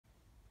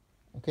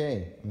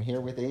Okay, I'm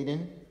here with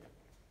Aiden.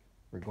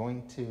 We're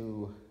going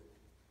to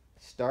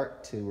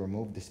start to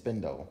remove the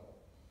spindle.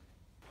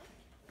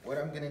 What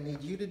I'm gonna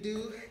need you to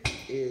do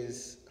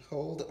is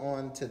hold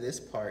on to this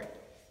part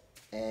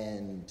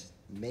and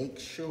make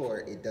sure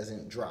it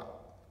doesn't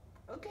drop.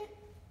 Okay.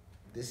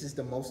 This is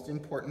the most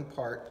important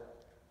part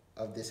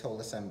of this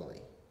whole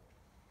assembly.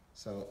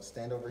 So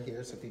stand over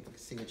here so people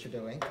can see what you're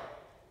doing.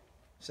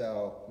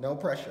 So no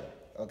pressure,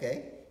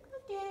 okay?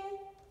 Okay.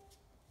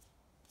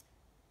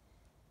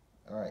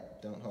 All right,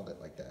 don't hold it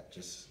like that.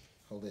 Just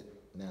hold it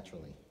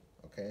naturally,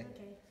 okay?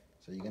 Okay.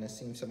 So you're gonna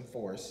see some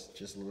force.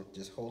 Just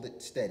hold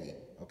it steady,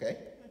 okay?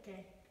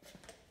 Okay.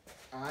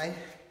 I'm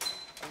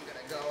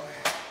gonna go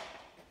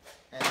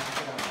and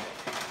get on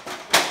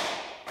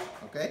it.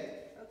 Okay?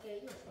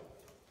 Okay.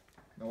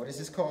 Now what is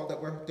this called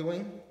that we're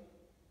doing?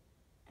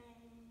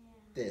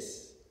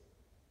 This.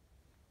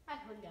 I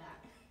forgot.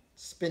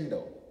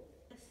 Spindle.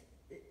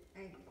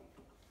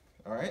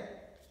 All right?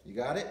 You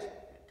got it?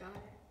 Got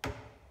it.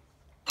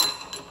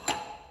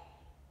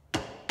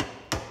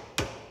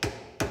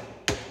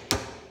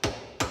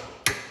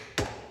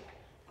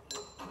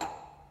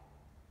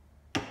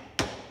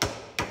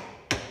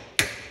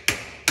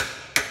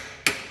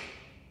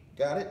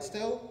 Got it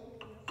still?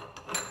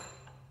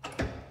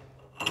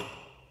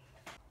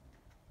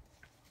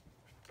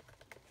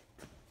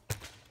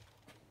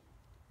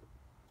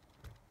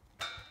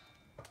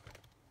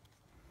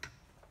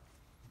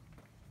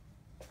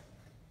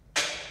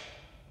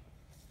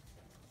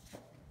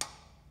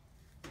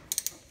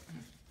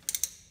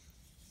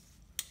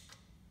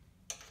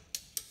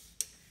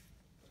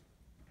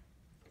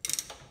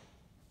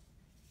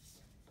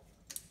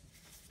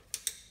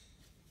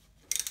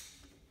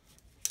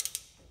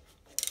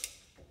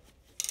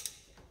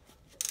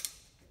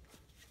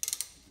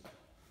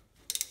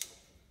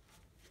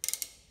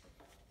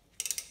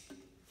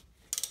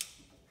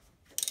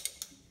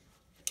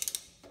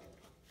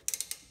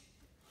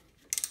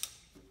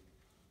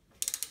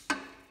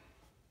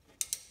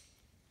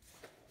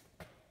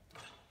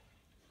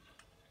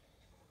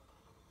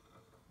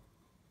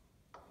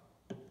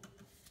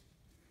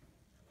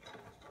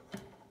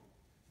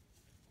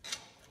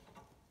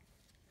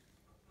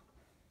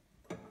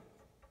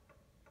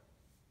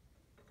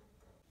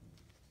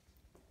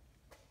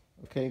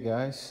 Okay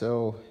guys,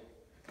 so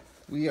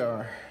we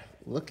are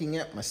looking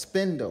at my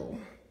spindle.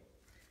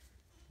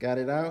 Got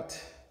it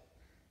out.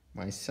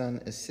 My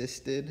son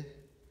assisted.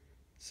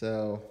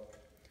 So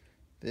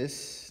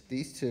these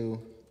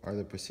two are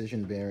the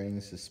precision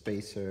bearings, the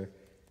spacer,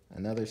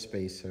 another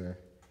spacer,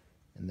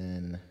 and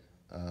then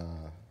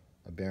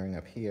a bearing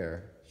up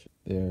here.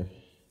 There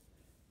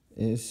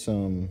is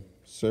some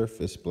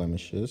surface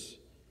blemishes,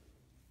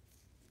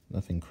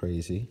 nothing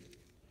crazy.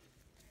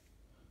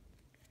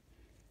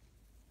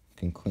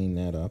 Can clean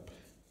that up.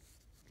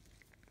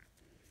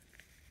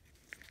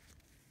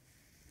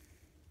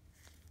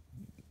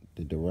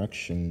 The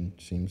direction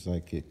seems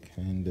like it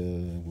kind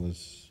of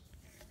was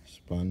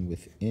spun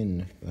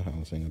within the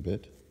housing a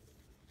bit,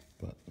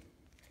 but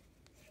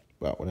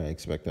about what I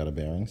expect out of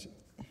bearings.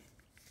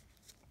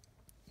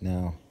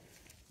 Now,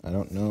 I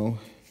don't know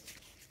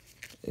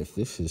if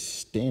this is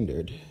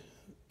standard,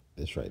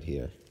 this right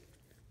here,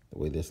 the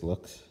way this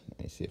looks.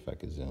 Let me see if I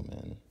can zoom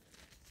in.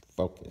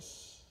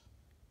 Focus.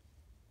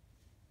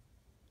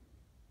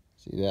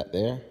 See that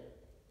there?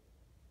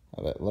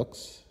 How that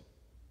looks?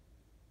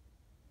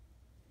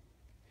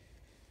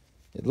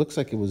 It looks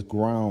like it was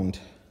ground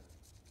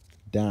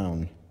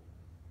down,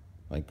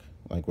 like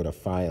with a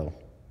file.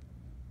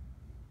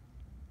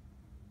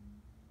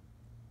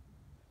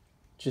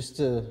 Just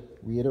to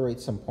reiterate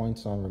some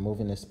points on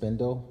removing the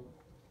spindle,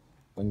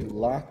 when you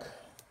lock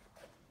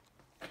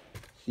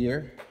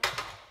here,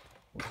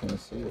 can you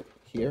see it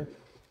here?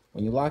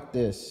 When you lock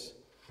this,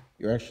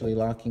 you're actually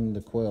locking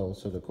the quill,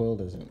 so the quill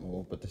doesn't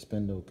move, but the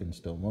spindle can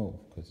still move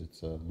because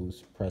it's a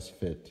loose press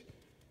fit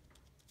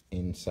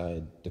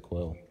inside the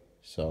quill.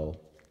 So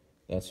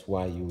that's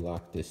why you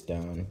lock this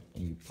down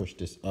and you push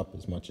this up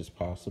as much as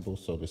possible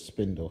so the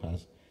spindle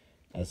has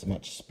as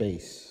much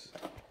space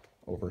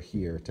over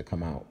here to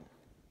come out.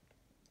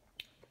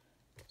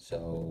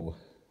 So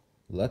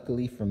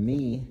luckily for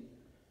me,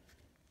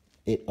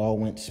 it all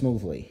went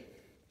smoothly.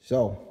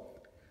 So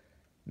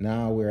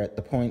now we're at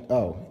the point,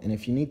 and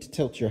if you need to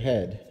tilt your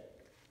head,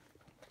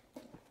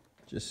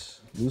 just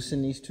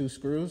loosen these two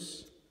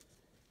screws.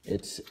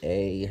 It's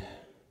a,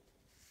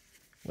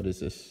 what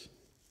is this?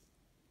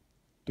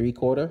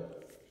 3/4.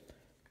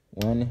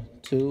 1,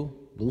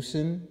 2,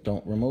 loosen,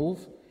 don't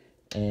remove.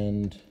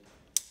 And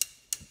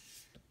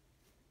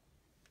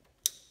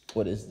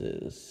what is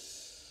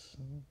this?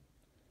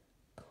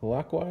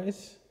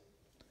 Clockwise,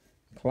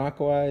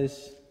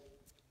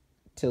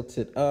 tilt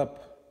it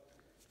up.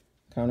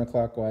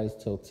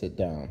 Counterclockwise, tilt it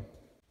down.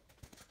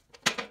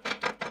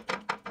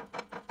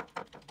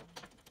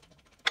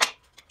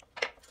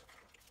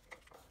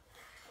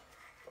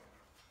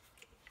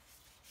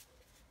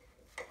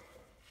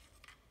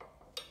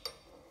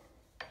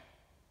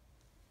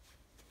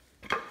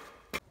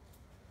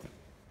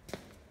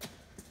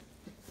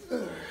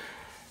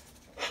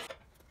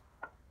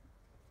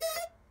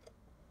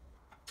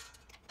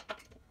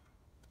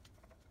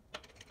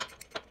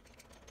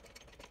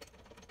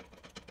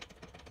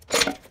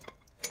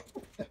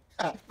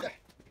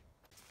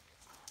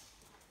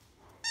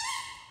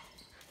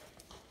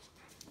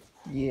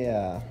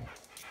 Yeah,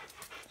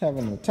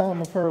 having the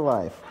time of her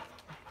life.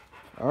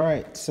 All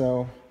right,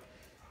 so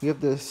you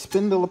have the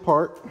spindle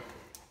apart.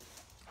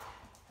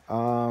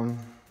 Got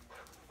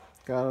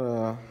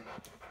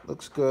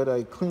looks good.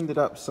 I cleaned it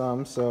up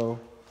some, so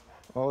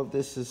all of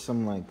this is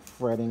some like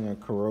fretting or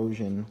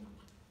corrosion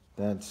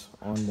that's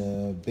on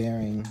the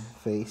bearing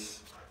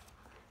face.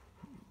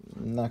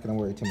 I'm not gonna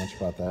worry too much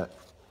about that.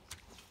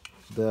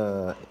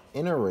 The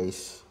inner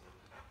race,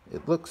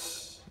 it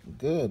looks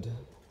good.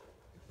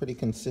 Pretty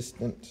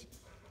consistent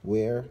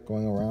wear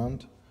going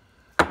around.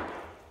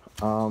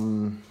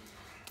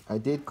 I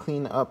did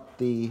clean up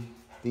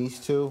these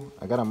two.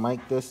 I gotta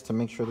mic this to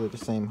make sure they're the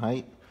same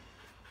height.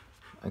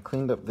 I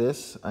cleaned up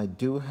this. I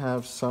do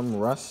have some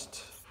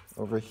rust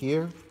over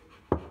here,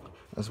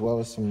 as well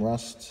as some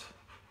rust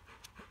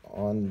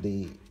on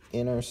the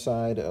inner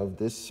side of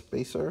this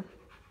spacer.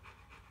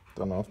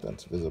 Don't know if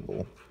that's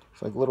visible.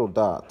 It's like little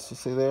dots, you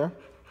see there?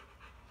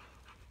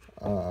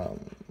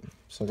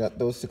 So I got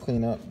those to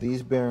clean up.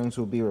 These bearings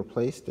will be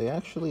replaced. They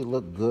actually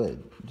look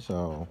good,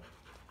 so,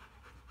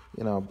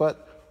 you know,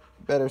 but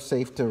better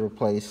safe to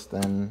replace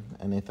than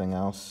anything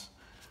else.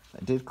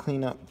 I did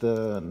clean up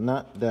the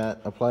nut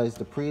that applies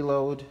the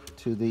preload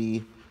to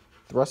the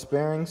thrust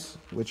bearings,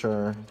 which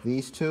are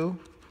these two.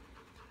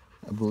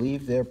 I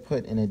believe they're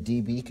put in a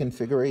DB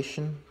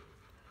configuration.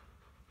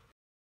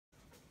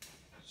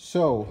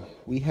 So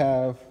we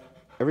have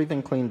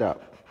everything cleaned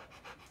up.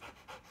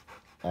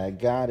 I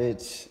got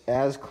it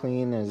as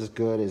clean, as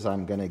good as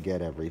I'm gonna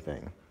get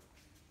everything.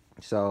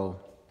 So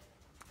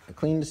I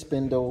cleaned the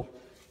spindle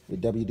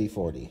with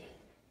WD-40.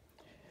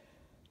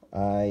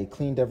 I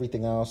cleaned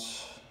everything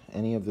else,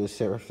 any of the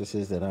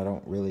surfaces that I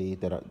don't really,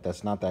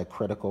 that's not that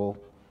critical.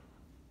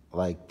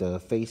 Like the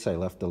face I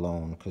left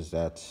alone, because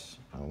I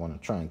want to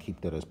try and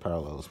keep that as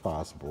parallel as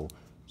possible.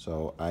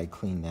 So I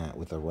cleaned that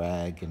with a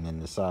rag, and then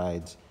the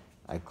sides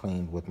I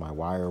cleaned with my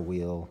wire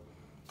wheel,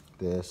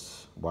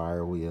 this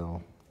wire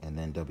wheel, and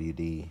then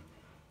WD.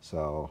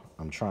 So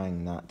I'm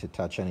trying not to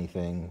touch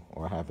anything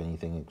or have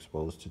anything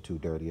exposed to too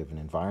dirty of an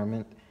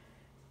environment.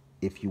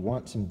 If you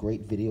want some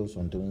great videos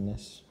on doing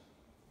this,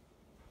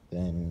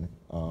 then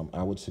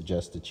I would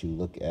suggest that you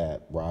look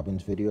at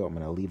Robin's video. I'm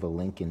going to leave a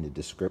link in the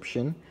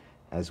description,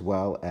 as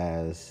well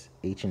as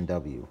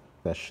H&W,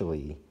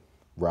 especially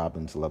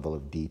Robin's level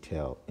of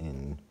detail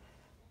in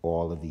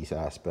all of these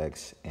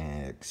aspects,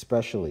 and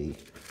especially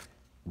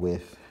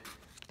with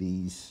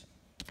these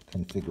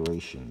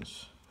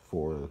configurations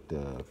for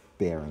the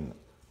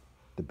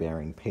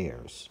bearing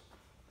pairs.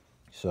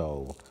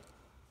 So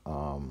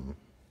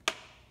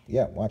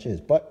yeah, watch this.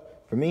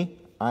 But for me,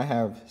 I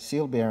have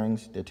seal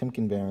bearings. They're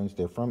Timken bearings.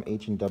 They're from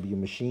H&W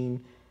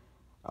Machine.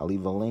 I'll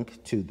leave a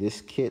link to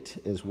this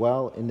kit as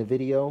well in the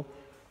video.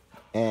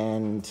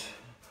 And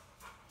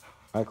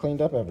I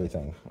cleaned up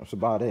everything. That's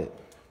about it.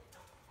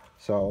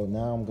 So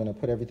now I'm gonna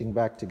put everything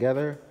back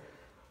together.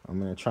 I'm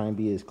gonna try and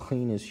be as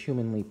clean as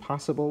humanly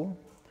possible.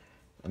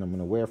 And I'm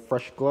gonna wear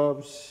fresh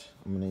gloves.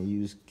 I'm gonna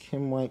use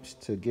Kim wipes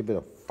to give it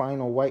a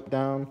final wipe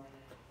down.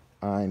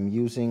 I'm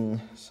using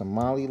some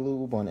Moly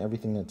lube on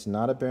everything that's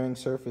not a bearing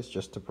surface,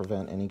 just to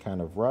prevent any kind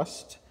of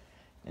rust.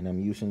 And I'm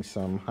using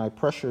some high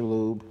pressure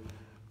lube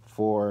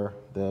for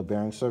the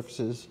bearing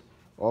surfaces.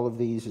 All of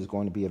these is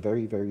going to be a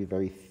very, very,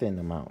 very thin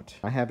amount.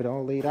 I have it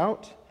all laid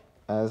out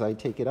as I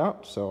take it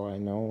out, so I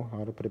know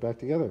how to put it back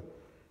together.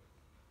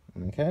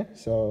 Okay,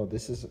 so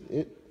this is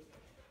it.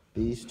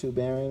 These two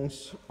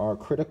bearings are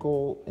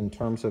critical in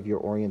terms of your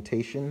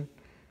orientation.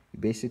 You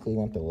basically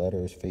want the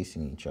letters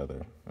facing each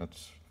other.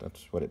 That's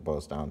what it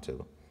boils down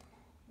to.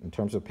 In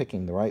terms of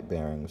picking the right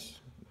bearings,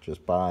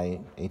 just buy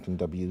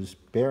H&W's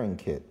bearing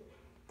kit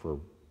for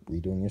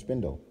redoing your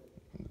spindle.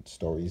 The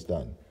story's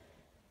done.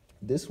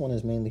 This one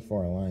is mainly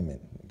for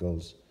alignment. It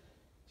goes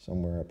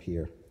somewhere up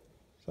here.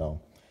 So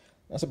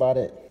that's about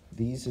it.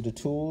 These are the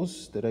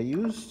tools that I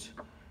used.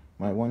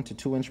 My 1 to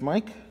 2 inch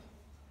mic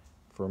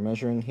for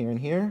measuring here and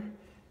here.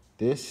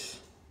 This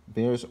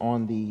bears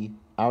on the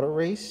outer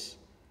race,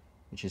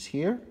 which is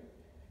here,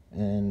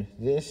 and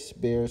this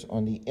bears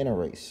on the inner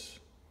race.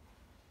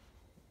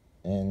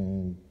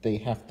 And they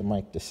have to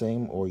mic the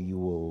same, or you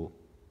will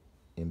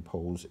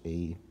impose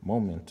a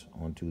moment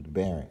onto the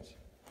bearings,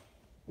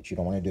 which you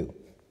don't want to do.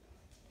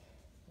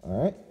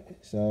 All right,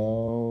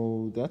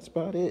 so that's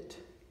about it.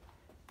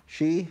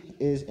 She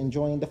is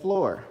enjoying the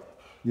floor.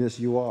 Yes,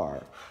 you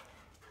are.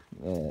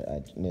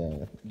 I'm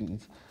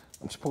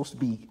supposed to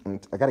be,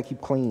 I gotta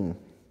keep clean.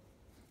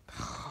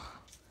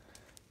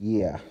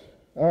 Yeah.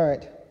 All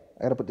right,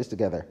 I gotta put this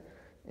together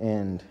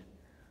and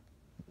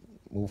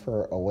move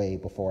her away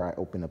before I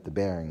open up the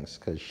bearings,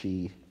 because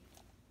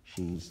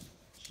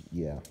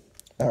yeah.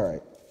 All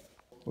right,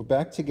 we're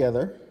back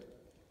together.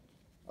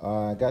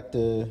 I got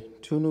the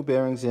 2 new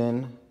bearings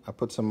in. I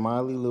put some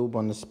Moly lube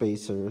on the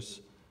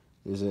spacers.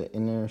 There's an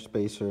inner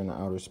spacer and an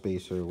outer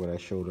spacer, what I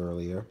showed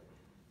earlier.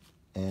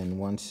 And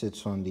one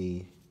sits on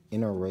the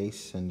inner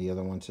race and the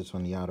other one sits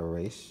on the outer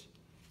race.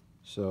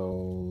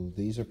 So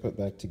these are put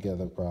back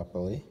together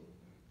properly.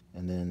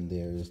 and then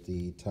there's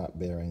the top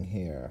bearing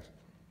here.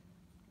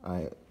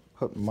 I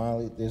put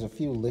Molly, there's a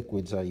few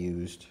liquids I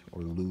used,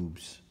 or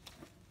lubes.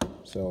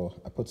 So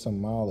I put some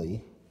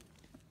Molly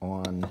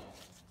on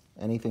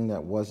anything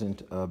that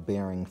wasn't a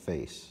bearing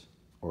face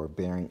or a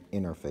bearing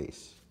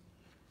interface.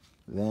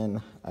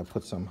 Then I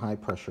put some high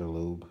pressure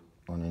lube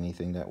on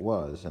anything that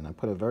was, and I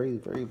put a very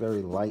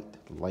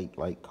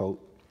light coat,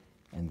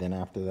 and then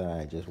after that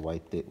I just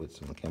wiped it with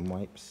some Chem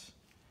wipes.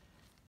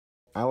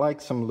 I like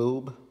some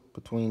lube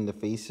between the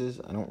faces.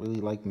 I don't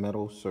really like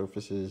metal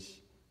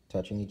surfaces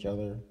touching each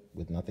other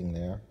with nothing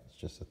there. It's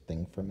just a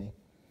thing for me.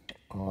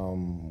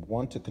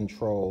 Want to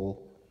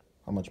control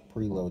how much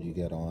preload you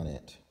get on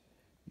it.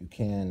 You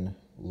can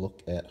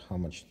look at how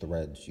much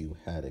threads you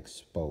had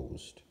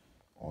exposed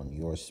on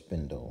your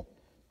spindle.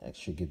 That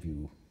should give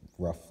you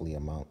roughly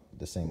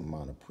the same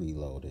amount of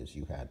preload as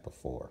you had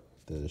before.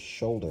 The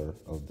shoulder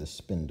of the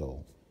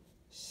spindle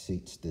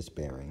seats this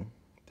bearing,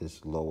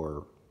 this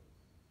lower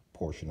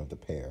portion of the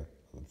pair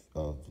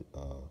of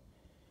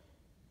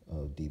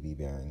DB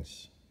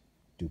bearings,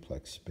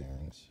 duplex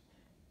bearings,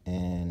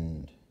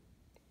 and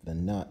the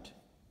nut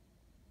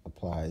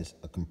applies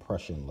a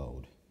compression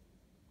load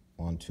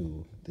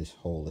onto this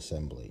whole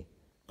assembly,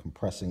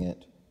 compressing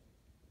it,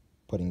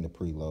 putting the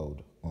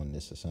preload on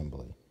this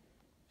assembly.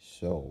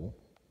 So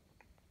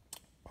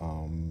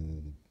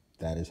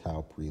that is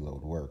how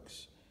preload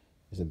works.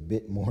 There's a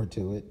bit more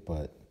to it,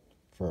 but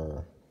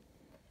for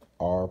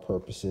our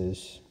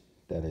purposes,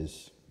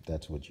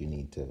 that's what you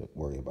need to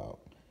worry about.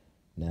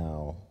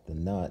 Now, the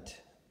nut,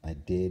 I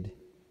did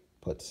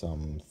put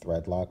some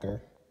thread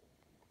locker,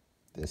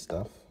 this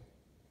stuff,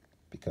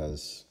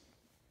 because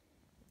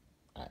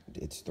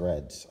it's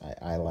threads.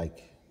 I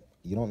like,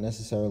 you don't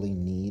necessarily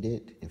need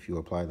it if you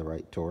apply the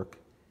right torque.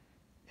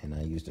 And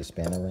I used a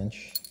spanner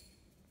wrench.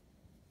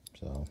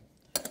 So,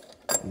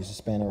 use a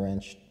spanner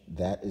wrench.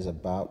 That is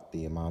about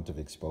the amount of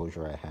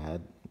exposure I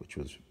had, which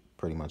was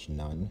pretty much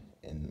none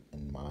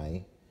in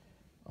my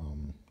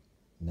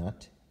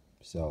nut.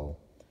 So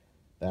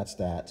that's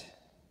that.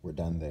 We're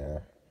done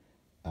there.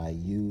 I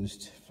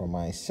used for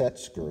my set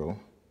screw,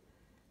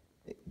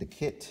 the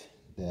kit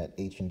that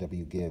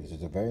H&W gives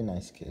is a very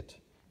nice kit.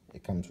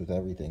 It comes with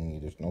everything.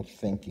 There's no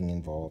thinking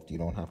involved. You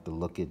don't have to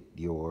look at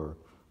your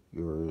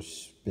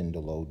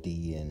spindle OD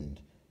and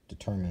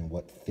determine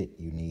what fit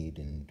you need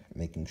and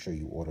making sure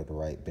you order the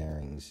right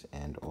bearings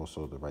and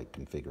also the right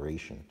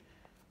configuration.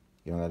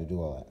 You don't got to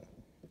do all that.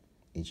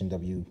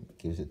 H&W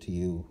gives it to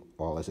you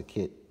all as a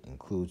kit,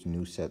 includes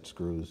new set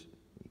screws,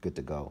 you're good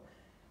to go.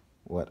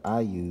 What I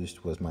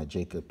used was my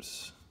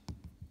Jacobs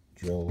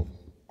drill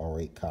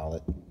R8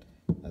 collet,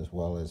 as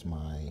well as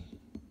my,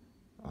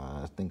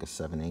 I think a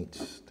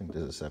 7/8, I think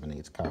there's a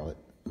 7/8 collet,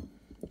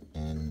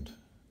 and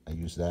I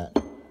used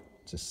that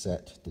to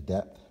set the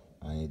depth.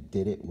 I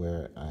did it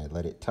where I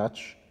let it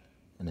touch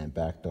and then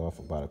backed off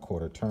about a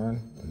quarter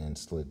turn and then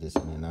slid this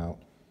in and out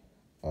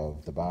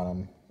of the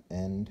bottom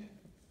end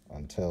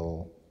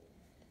until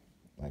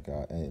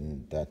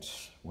and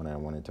that's when I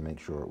wanted to make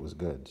sure it was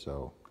good.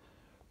 So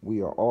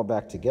we are all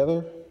back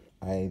together.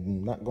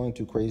 I'm not going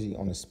too crazy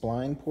on the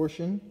spline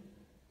portion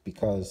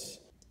because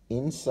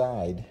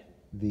inside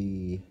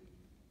the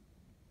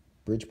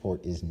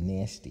Bridgeport is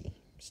nasty.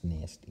 It's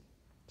nasty.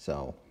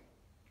 So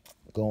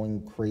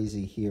going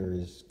crazy here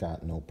has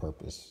got no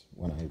purpose.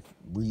 When I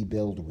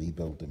rebuild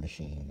the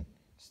machine,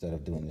 instead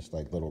of doing this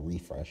like little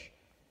refresh,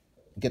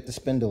 get the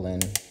spindle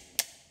in,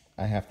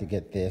 I have to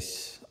get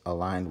this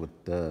aligned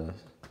with the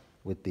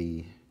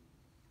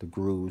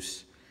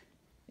grooves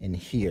in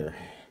here.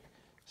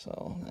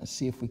 So let's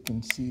see if we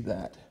can see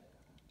that.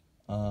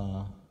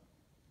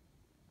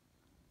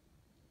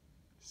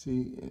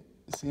 See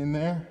in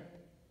there?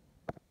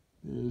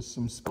 There's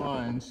some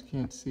spines.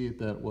 Can't see it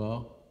that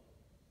well.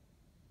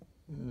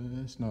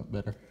 That's not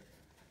better.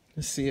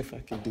 Let's see if I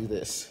can do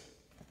this.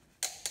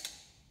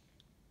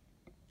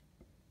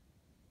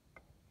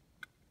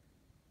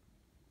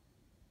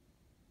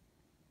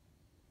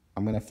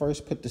 I'm going to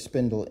first put the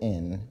spindle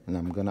in, and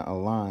I'm going to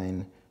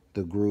align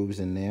the grooves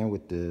in there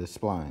with the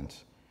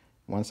splines.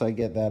 Once I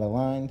get that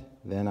aligned,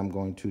 then I'm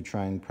going to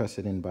try and press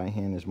it in by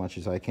hand as much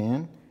as I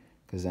can,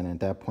 because then at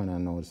that point I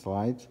know it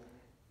slides.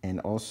 And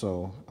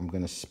also, I'm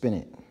going to spin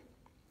it.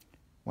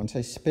 Once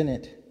I spin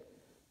it,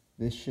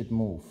 this should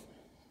move.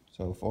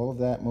 So if all of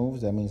that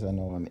moves, that means I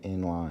know I'm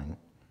in line.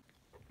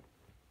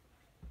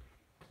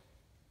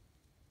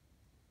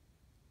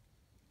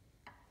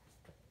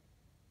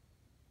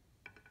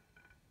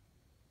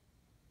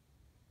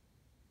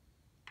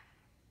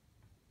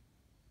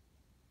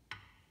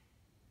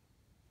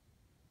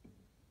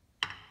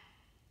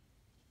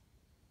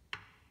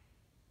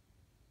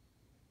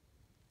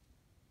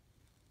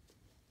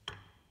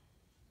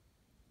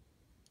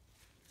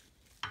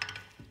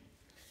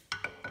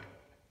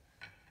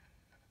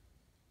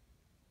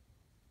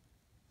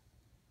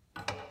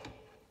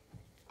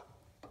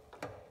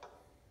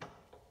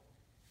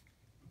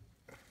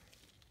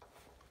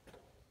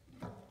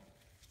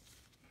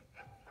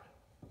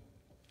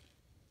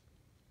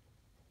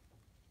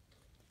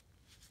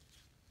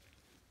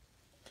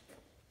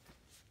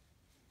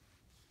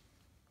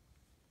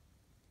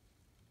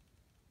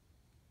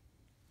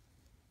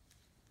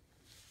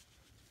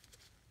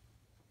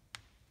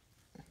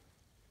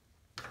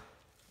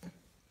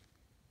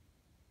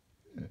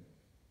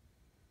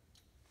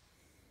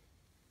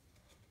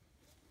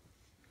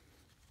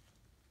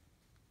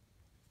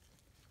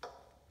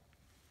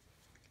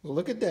 Well,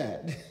 look at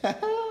that.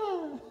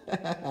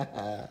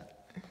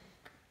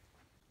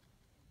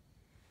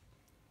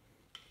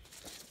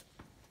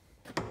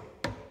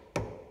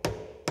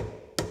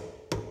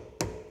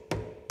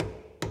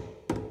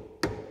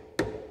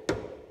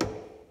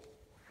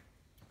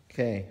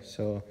 Okay,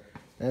 so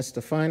that's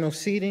the final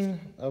seating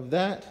of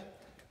that.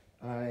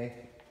 I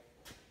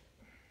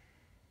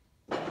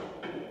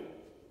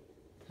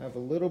have a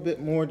little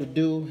bit more to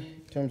do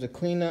in terms of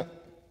cleanup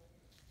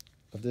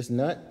of this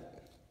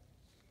nut,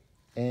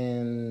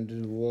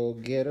 and we'll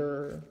get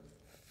her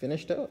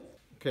finished up.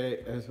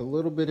 Okay, as a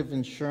little bit of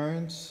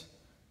insurance,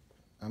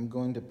 I'm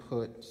going to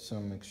put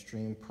some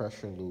extreme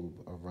pressure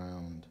lube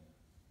around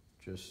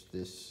just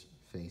this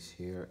face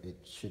here. It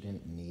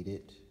shouldn't need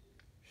it,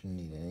 shouldn't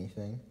need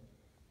anything,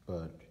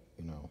 but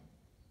you know,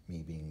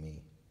 me being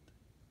me,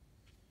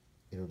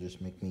 it'll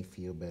just make me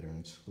feel better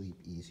and sleep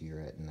easier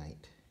at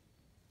night.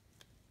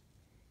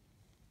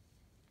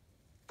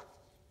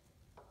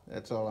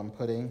 That's all I'm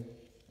putting,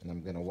 and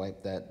I'm gonna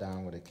wipe that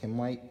down with a Kim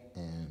wipe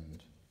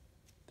and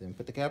then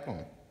put the cap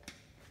on.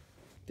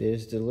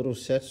 There's the little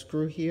set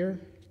screw here,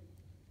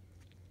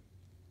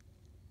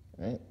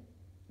 right?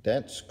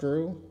 That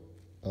screw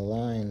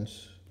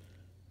aligns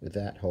with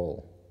that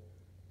hole.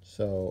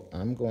 So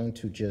I'm going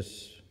to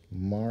just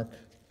mark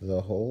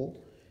the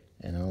hole,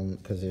 and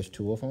because there's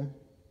two of them,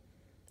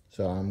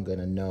 so I'm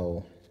gonna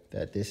know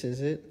that this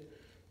is it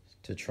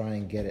to try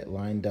and get it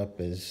lined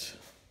up as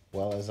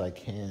well as I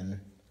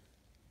can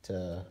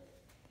to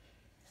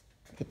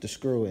put the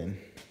screw in.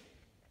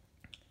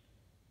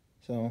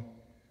 So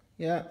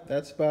yeah,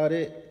 that's about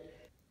it.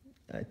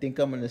 I think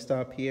I'm gonna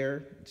stop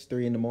here. It's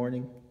 3 in the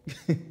morning.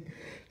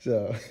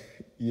 So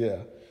yeah,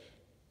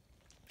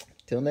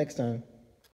 till next time.